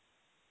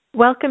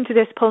Welcome to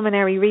this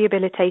Pulmonary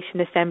Rehabilitation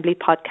Assembly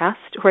podcast,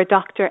 where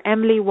Dr.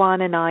 Emily Wan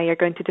and I are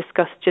going to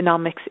discuss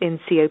genomics in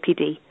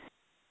COPD.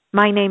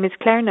 My name is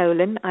Claire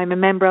Nolan. I'm a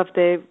member of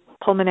the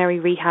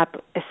Pulmonary Rehab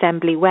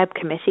Assembly Web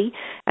Committee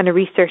and a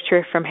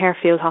researcher from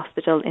Harefield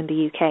Hospital in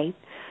the UK.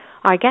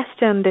 Our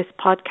guest on this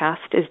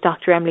podcast is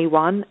Dr. Emily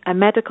Wan, a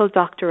medical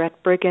doctor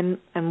at Brigham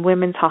and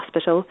Women's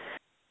Hospital,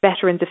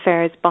 Veterans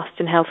Affairs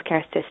Boston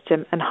Healthcare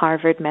System and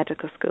Harvard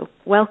Medical School.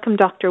 Welcome,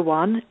 Dr.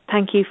 Wan.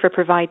 Thank you for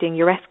providing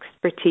your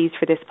expertise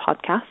for this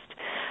podcast.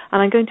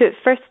 And I'm going to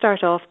first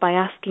start off by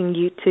asking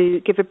you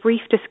to give a brief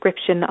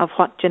description of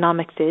what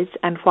genomics is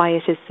and why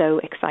it is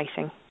so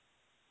exciting.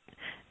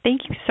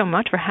 Thank you so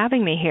much for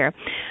having me here.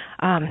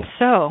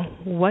 So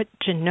what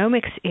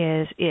genomics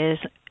is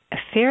a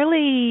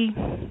fairly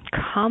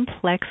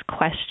complex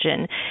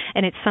question,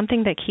 and it's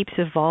something that keeps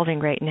evolving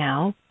right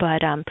now,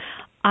 but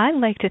I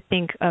like to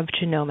think of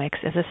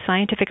genomics as a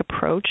scientific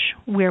approach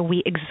where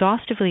we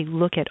exhaustively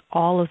look at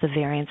all of the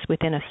variants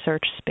within a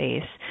search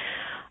space.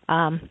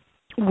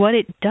 What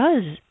it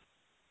does,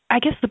 I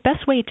guess the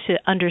best way to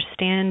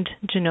understand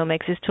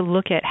genomics is to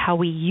look at how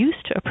we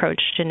used to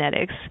approach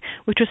genetics,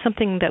 which was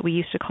something that we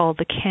used to call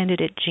the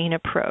candidate gene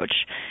approach.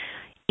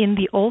 In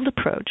the old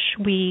approach,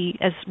 we,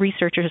 as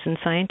researchers and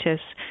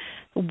scientists,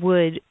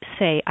 would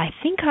say, I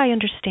think I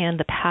understand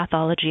the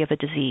pathology of a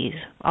disease.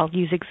 I'll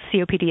use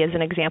COPD as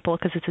an example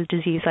because it's a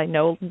disease I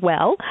know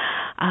well.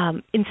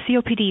 In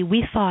COPD,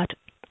 we thought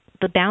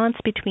the balance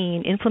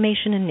between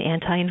inflammation and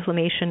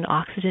anti-inflammation,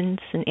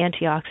 oxidants and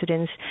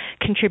antioxidants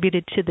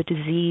contributed to the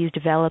disease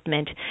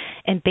development.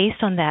 And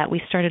based on that,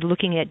 we started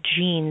looking at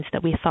genes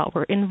that we thought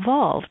were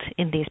involved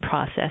in these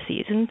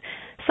processes. And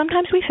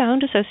sometimes we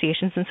found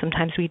associations and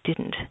sometimes we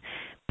didn't.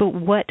 But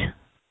what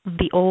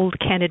the old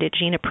candidate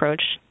gene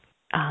approach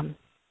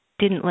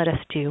didn't let us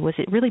do was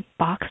it really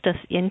boxed us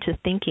into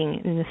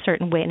thinking in a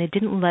certain way, and it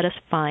didn't let us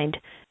find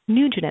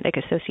new genetic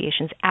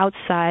associations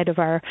outside of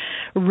our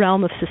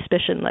realm of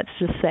suspicion, let's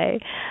just say.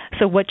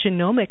 So what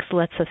genomics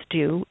lets us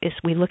do is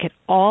we look at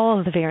all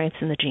of the variants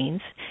in the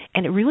genes,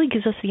 and it really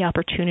gives us the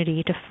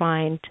opportunity to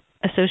find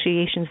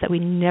associations that we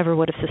never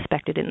would have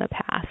suspected in the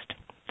past.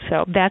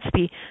 So that's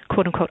the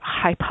quote-unquote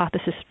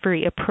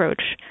hypothesis-free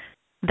approach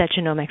that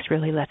genomics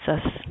really lets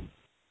us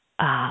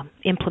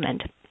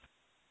implement.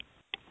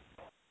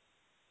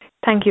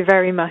 Thank you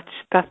very much.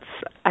 That's,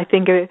 I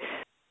think, a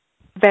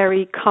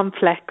very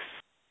complex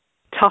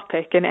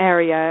topic and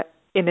area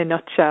in a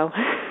nutshell.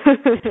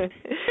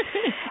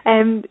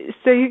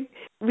 So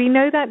we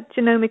know that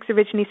genomics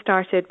originally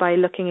started by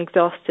looking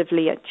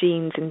exhaustively at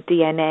genes and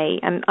DNA,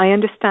 and I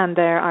understand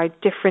there are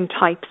different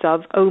types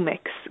of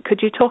omics.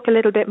 Could you talk a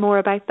little bit more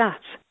about that?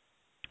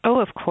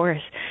 Oh, of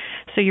course.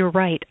 So you're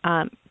right.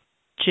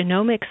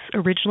 Genomics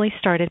originally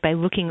started by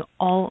looking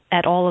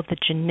at all of the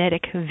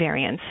genetic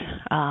variants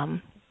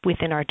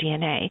within our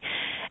DNA.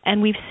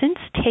 And we've since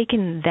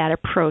taken that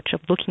approach of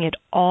looking at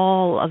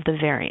all of the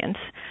variants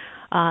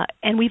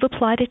and we've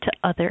applied it to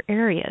other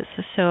areas.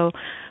 So,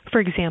 for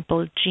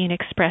example, gene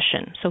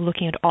expression, so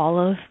looking at all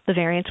of the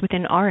variants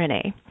within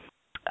RNA.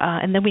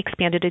 And then we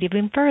expanded it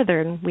even further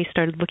and we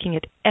started looking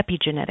at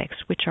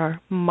epigenetics, which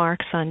are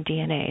marks on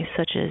DNA,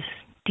 such as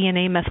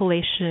DNA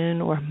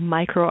methylation or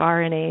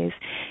microRNAs.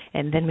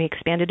 And then we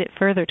expanded it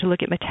further to look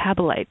at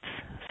metabolites,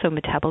 so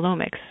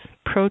metabolomics,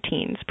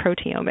 proteins,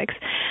 proteomics.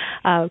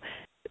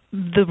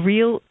 The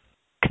real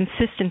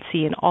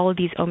consistency in all of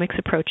these omics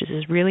approaches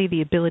is really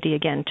the ability,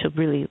 again, to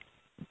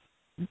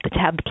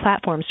have the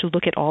platforms to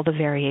look at all the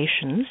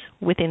variations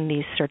within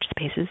these search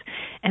spaces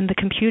and the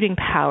computing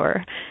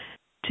power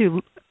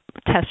to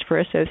test for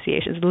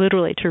associations,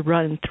 literally to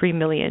run 3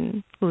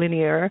 million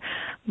linear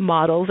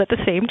models at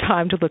the same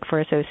time to look for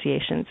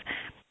associations.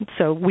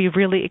 So we've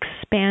really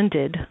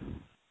expanded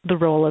the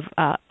role of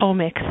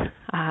omics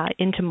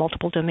into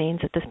multiple domains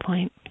at this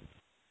point.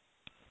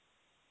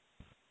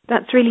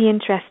 That's really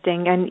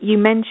interesting. And you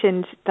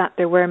mentioned that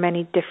there were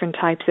many different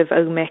types of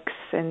omics.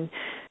 And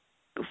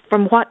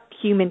from what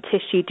human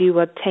tissue do you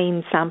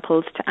obtain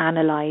samples to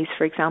analyze,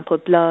 for example,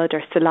 blood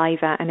or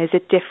saliva? And is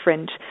it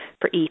different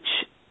for each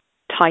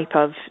type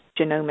of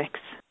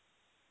genomics?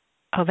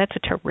 Oh, that's a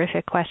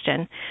terrific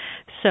question.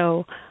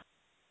 So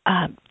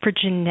for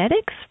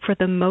genetics, for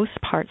the most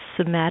part,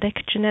 somatic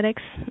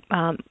genetics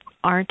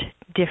aren't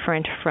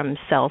different from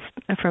cells,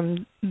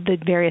 from the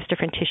various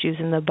different tissues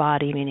in the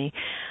body, meaning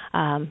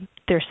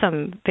there's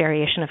some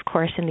variation, of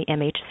course, in the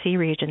MHC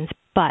regions,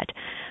 but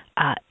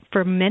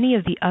for many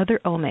of the other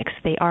omics,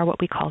 they are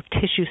what we call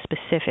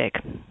tissue-specific.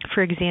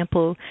 For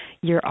example,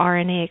 your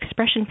RNA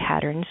expression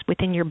patterns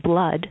within your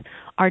blood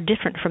are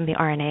different from the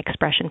RNA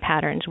expression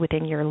patterns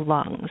within your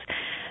lungs.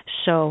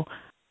 So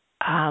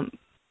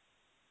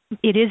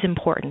it is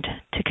important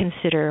to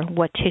consider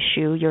what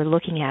tissue you're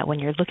looking at when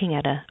you're looking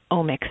at an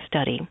omics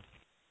study.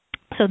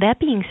 So that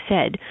being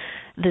said,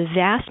 the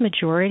vast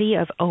majority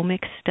of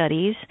omics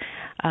studies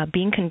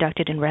being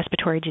conducted in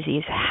respiratory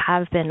disease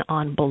have been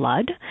on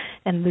blood.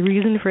 And the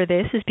reason for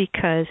this is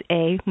because,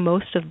 A,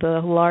 most of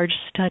the large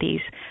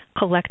studies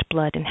collect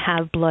blood and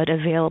have blood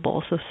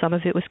available. So some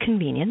of it was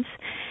convenience.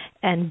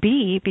 and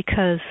B,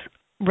 because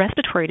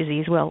respiratory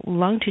disease, well,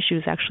 lung tissue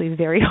is actually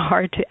very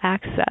hard to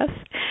access.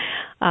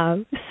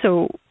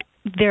 So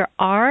there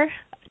are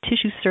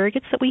tissue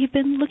surrogates that we've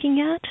been looking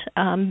at.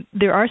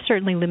 There are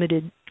certainly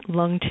limited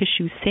lung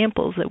tissue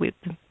samples that we've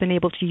been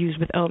able to use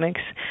with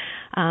omics,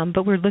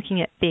 but we're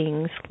looking at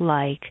things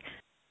like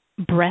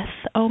breath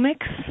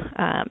omics,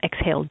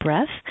 exhaled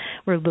breath.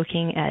 We're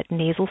looking at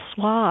nasal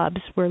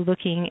swabs. We're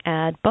looking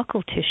at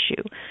buccal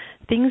tissue,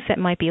 things that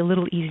might be a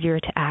little easier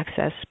to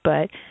access,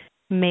 but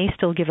may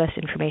still give us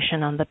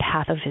information on the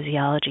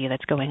pathophysiology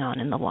that's going on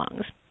in the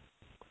lungs.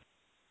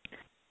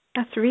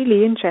 That's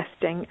really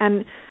interesting.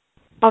 And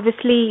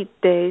obviously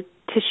the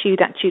tissue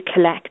that you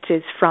collect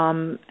is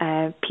from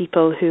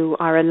people who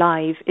are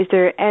alive. Is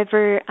there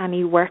ever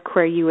any work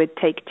where you would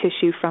take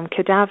tissue from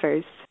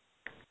cadavers?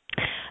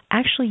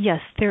 Actually,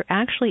 yes. There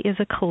actually is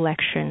a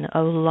collection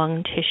of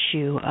lung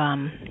tissue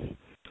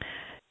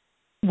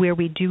where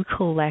we do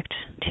collect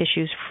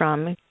tissues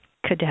from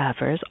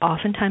cadavers.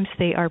 Oftentimes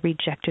they are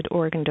rejected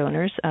organ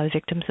donors,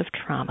 victims of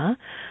trauma.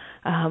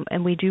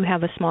 And we do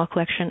have a small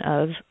collection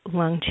of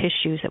lung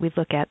tissues that we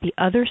look at. The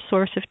other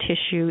source of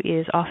tissue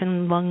is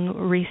often lung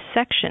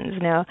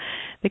resections. Now,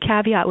 the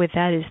caveat with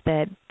that is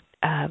that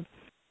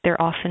they're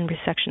often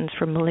resections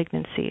for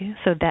malignancy,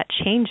 so that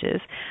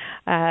changes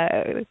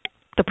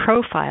the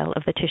profile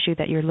of the tissue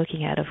that you're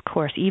looking at, of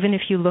course, even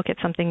if you look at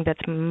something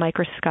that's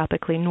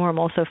microscopically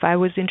normal. So if I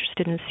was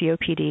interested in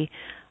COPD,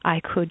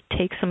 I could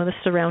take some of the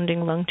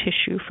surrounding lung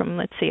tissue from,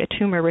 let's say, a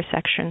tumor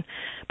resection,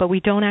 but we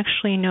don't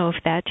actually know if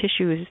that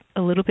tissue is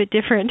a little bit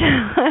different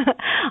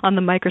on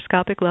the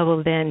microscopic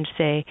level than,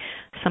 say,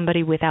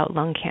 somebody without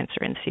lung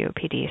cancer in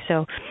COPD.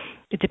 So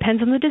it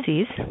depends on the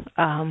disease.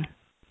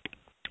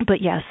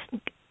 But yes,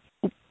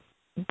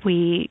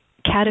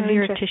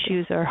 cadaveric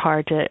tissues are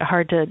hard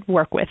to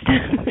work with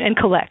and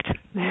collect.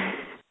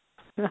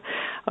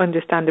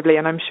 Understandably,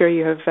 and I'm sure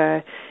you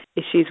have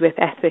issues with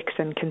ethics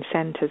and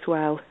consent as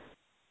well.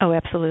 Oh,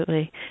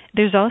 absolutely.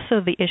 There's also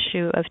the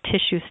issue of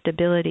tissue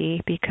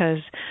stability because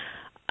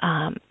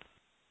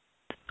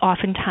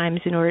oftentimes,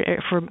 in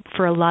order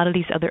for a lot of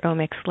these other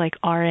omics, like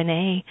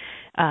RNA,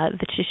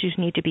 the tissues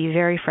need to be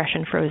very fresh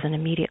and frozen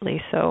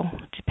immediately. So,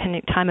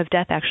 time of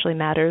death actually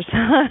matters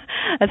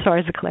as far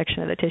as the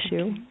collection of the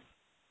tissue.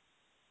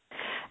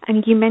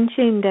 And you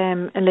mentioned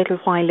a little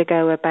while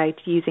ago about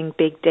using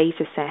big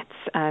data sets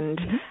and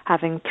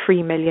having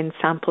 3 million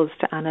samples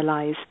to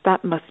analyze.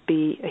 That must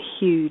be a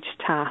huge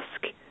task.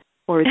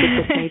 Or is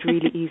it just made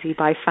really easy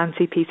by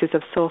fancy pieces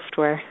of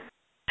software?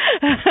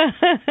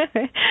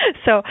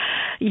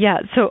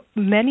 So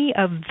many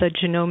of the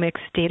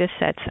genomics data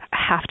sets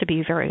have to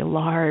be very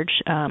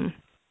large, and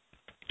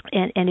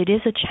it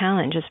is a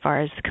challenge as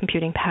far as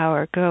computing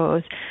power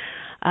goes.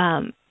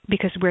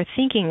 Because we're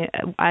thinking,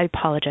 I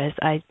apologize,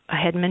 I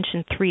had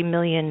mentioned 3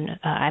 million,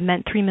 I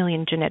meant 3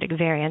 million genetic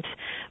variants,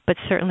 but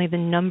certainly the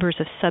numbers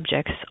of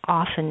subjects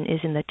often is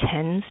in the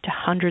tens to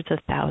hundreds of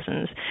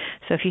thousands.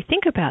 So if you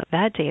think about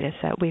that data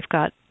set, we've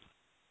got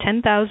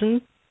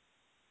 10,000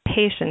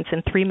 patients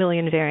and 3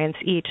 million variants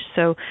each,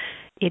 so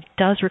it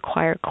does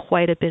require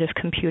quite a bit of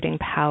computing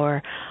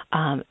power.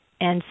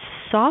 And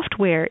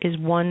software is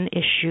one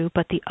issue,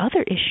 but the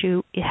other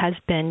issue has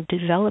been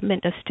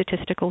development of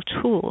statistical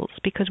tools,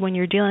 because when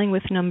you're dealing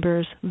with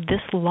numbers this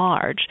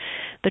large,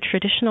 the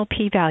traditional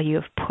p-value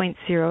of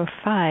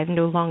 0.05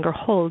 no longer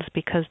holds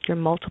because your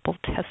multiple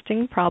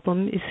testing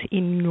problem is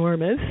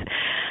enormous.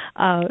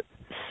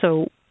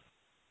 So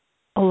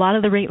a lot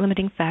of the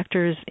rate-limiting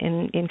factors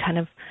in kind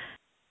of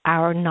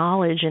our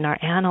knowledge and our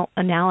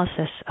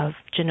analysis of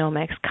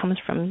genomics comes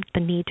from the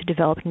need to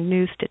develop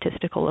new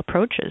statistical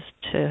approaches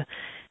to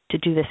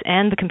do this,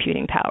 and the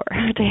computing power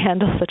to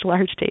handle such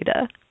large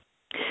data.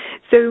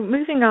 So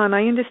moving on,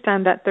 I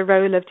understand that the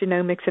role of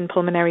genomics in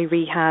pulmonary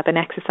rehab and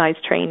exercise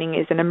training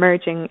is an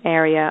emerging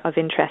area of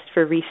interest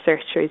for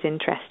researchers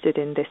interested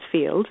in this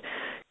field.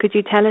 Could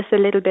you tell us a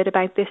little bit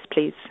about this,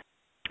 please?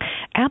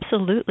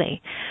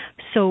 Absolutely.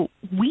 So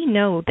we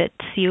know that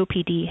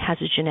COPD has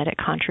a genetic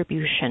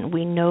contribution.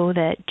 We know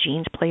that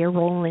genes play a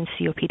role in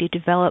COPD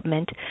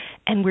development,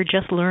 and we're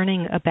just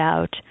learning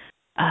about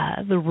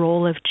the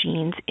role of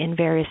genes in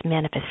various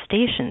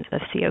manifestations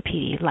of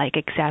COPD, like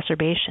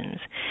exacerbations.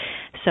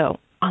 So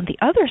on the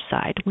other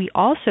side, we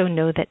also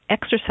know that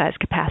exercise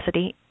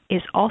capacity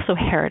is also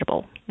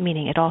heritable,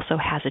 meaning it also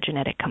has a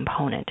genetic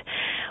component.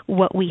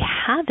 What we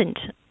haven't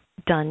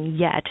done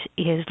yet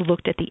is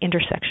looked at the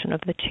intersection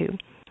of the two,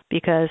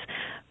 because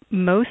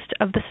most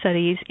of the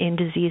studies in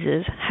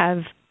diseases have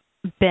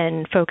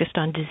been focused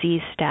on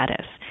disease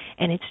status,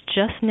 and it's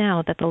just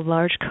now that the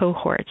large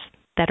cohorts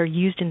that are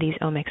used in these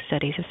omics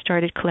studies have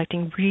started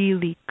collecting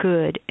really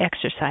good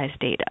exercise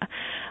data.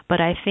 But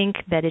I think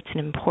that it's an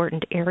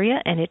important area,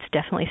 and it's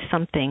definitely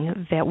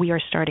something that we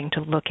are starting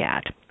to look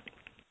at.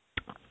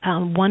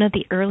 One of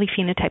the early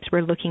phenotypes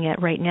we're looking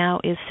at right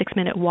now is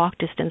 6-minute walk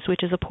distance,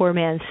 which is a poor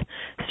man's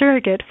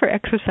surrogate for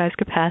exercise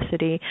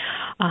capacity,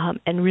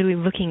 and really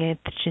looking at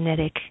the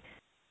genetic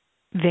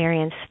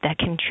variants that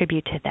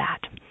contribute to that.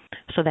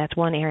 So that's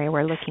one area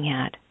we're looking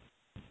at.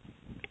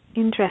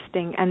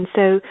 Interesting. And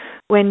so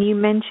when you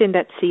mentioned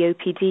that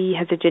COPD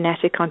has a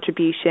genetic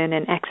contribution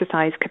and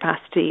exercise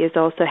capacity is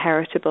also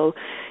heritable,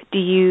 do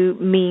you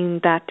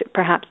mean that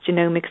perhaps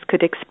genomics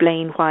could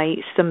explain why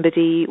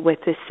somebody with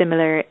a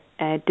similar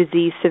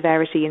disease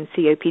severity in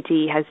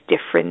COPD has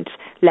different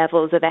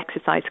levels of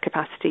exercise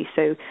capacity?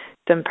 So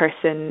some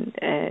person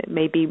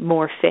may be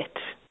more fit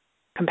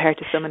compared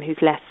to someone who's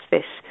less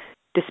fit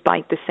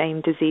despite the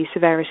same disease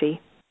severity?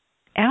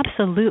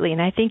 Absolutely,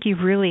 and I think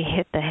you've really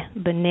hit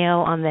the nail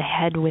on the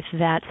head with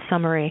that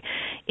summary.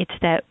 It's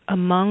that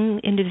among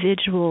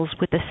individuals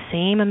with the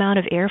same amount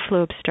of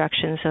airflow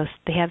obstruction, so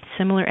they have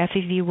similar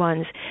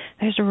FEV1s,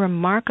 there's a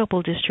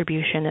remarkable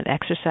distribution of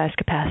exercise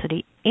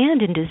capacity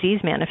and in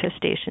disease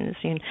manifestations.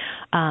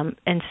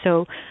 And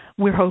so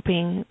we're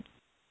hoping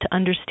to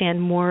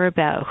understand more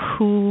about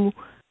who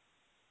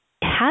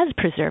has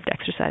preserved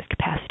exercise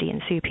capacity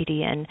in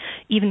COPD, and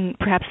even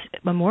perhaps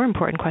a more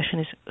important question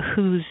is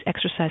whose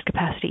exercise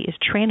capacity is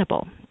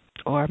trainable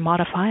or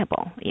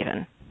modifiable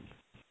even.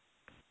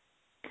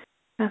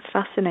 That's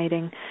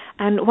fascinating.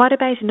 And what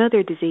about in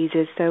other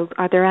diseases? So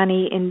are there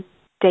any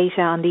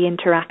data on the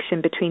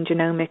interaction between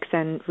genomics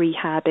and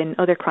rehab in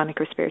other chronic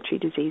respiratory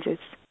diseases?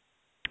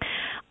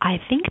 I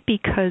think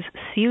because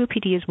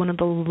COPD is one of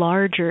the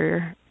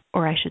larger,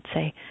 or I should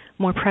say,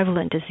 more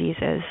prevalent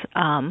diseases,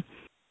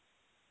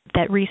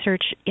 that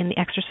research in the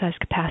exercise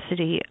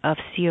capacity of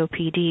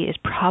COPD is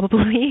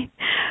probably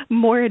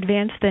more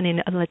advanced than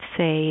in, let's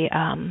say,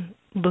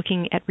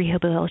 looking at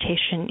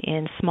rehabilitation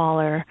in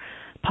smaller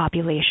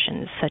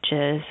populations, such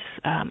as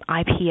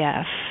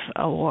IPF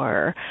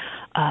or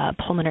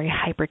pulmonary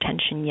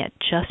hypertension, yet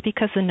just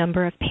because the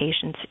number of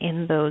patients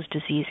in those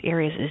disease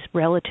areas is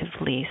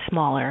relatively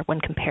smaller when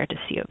compared to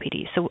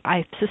COPD. So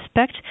I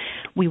suspect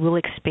we will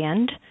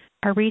expand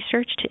our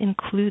research to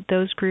include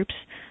those groups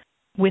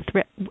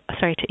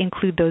to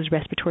include those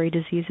respiratory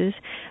diseases,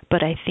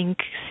 but I think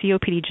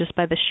COPD, just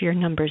by the sheer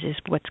numbers, is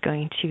what's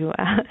going to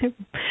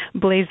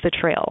blaze the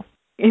trail.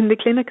 In the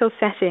clinical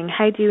setting,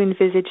 how do you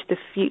envisage the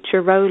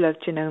future role of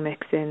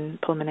genomics in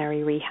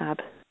pulmonary rehab?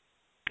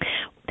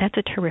 That's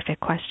a terrific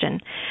question.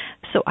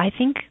 So I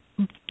think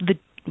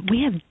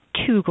we have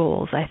two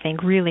goals, I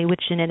think, really, with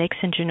genetics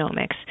and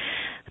genomics.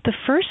 The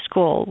first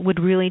goal would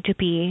really to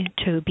be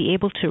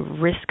able to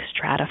risk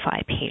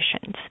stratify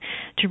patients,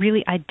 to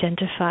really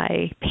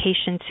identify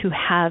patients who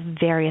have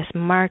various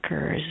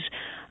markers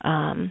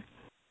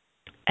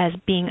as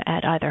being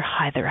at either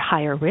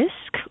higher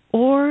risk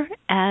or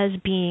as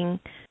being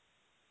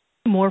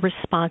more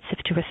responsive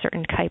to a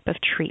certain type of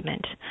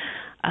treatment.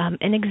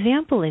 An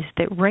example is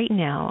that right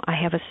now I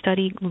have a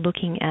study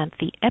looking at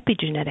the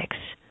epigenetics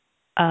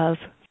of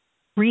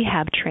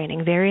rehab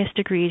training, various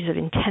degrees of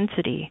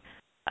intensity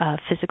of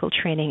physical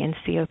training in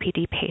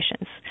COPD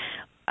patients.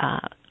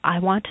 I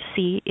want to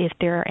see if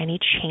there are any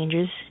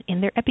changes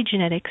in their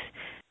epigenetics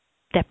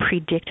that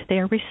predict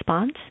their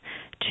response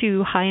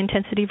to high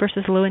intensity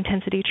versus low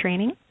intensity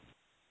training.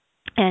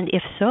 And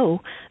if so,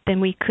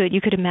 then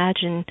you could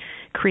imagine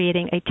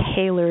creating a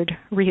tailored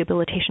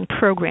rehabilitation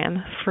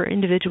program for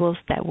individuals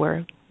that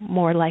were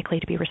more likely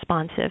to be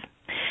responsive.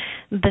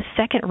 The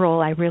second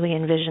role I really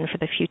envision for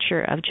the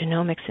future of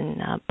genomics in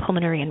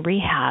pulmonary and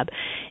rehab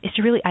is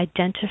to really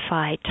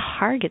identify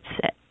targets,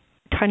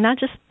 not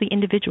just the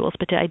individuals,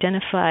 but to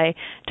identify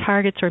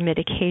targets or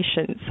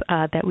medications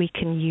that we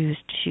can use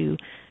to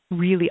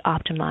really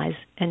optimize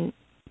and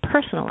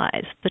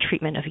personalize the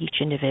treatment of each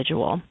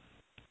individual.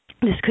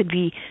 This could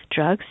be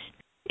drugs.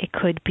 It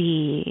could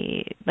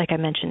be, like I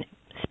mentioned,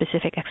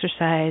 specific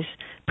exercise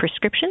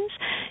prescriptions.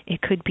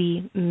 It could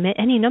be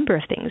any number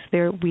of things.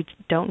 We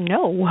don't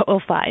know what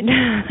we'll find.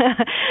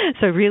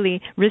 So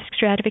really, risk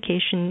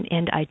stratification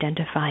and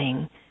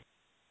identifying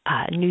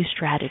new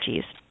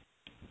strategies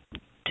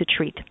to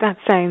treat. That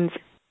sounds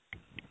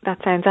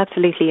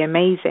absolutely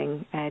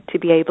amazing to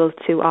be able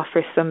to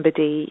offer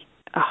somebody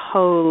a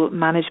whole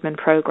management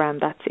program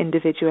that's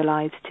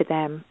individualized to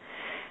them.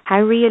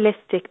 How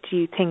realistic do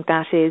you think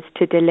that is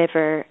to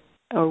deliver,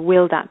 or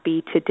will that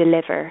be to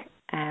deliver?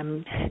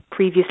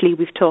 Previously,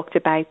 we've talked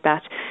about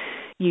that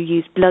you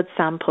use blood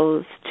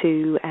samples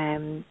to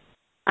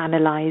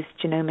analyze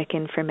genomic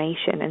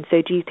information. And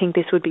so do you think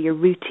this would be a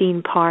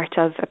routine part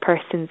of a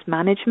person's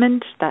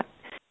management that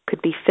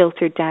could be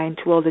filtered down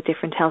to all the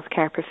different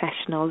healthcare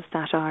professionals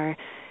that are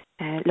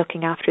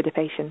looking after the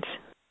patient?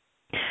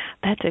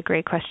 That's a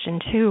great question,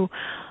 too.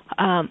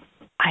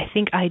 I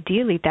think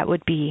ideally that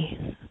would be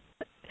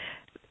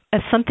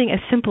something as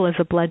simple as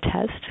a blood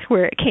test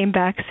where it came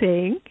back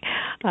saying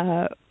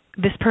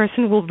this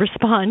person will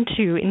respond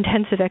to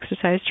intensive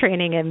exercise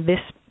training and this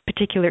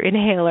particular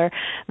inhaler.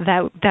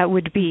 That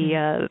would be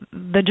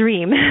the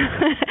dream.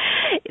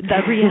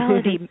 The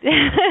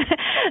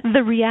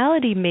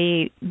reality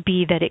may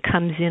be that it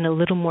comes in a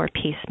little more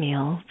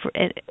piecemeal.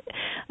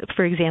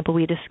 For example,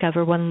 we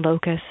discover one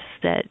locus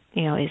that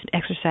is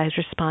exercise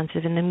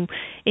responsive, and then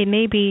it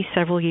may be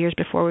several years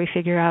before we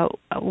figure out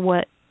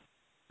what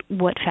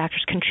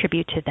factors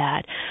contribute to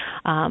that.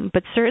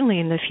 But certainly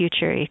in the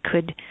future, it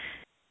could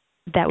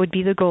that would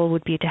be the goal,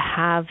 would be to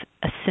have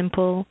a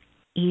simple,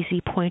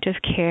 easy point of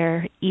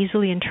care,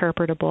 easily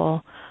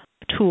interpretable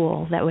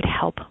tool that would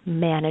help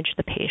manage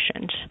the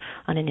patient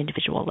on an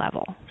individual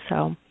level.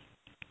 So,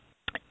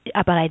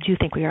 but I do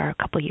think we are a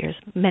couple years,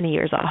 many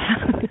years off.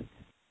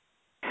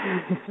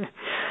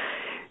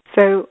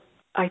 So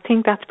I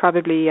think that's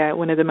probably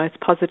one of the most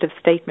positive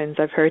statements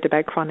I've heard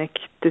about chronic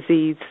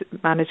disease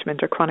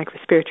management or chronic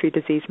respiratory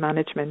disease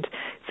management.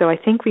 So I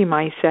think we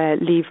might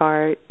leave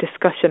our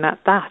discussion at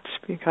that,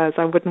 because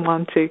I wouldn't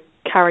want to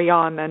carry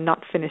on and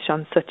not finish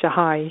on such a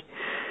high.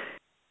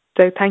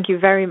 So thank you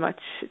very much,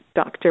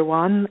 Dr.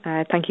 Wan.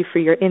 Thank you for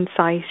your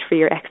insight, for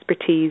your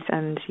expertise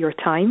and your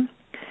time.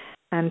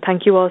 And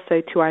thank you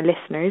also to our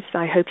listeners.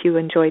 I hope you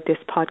enjoyed this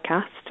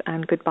podcast,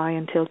 and goodbye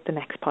until the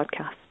next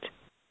podcast.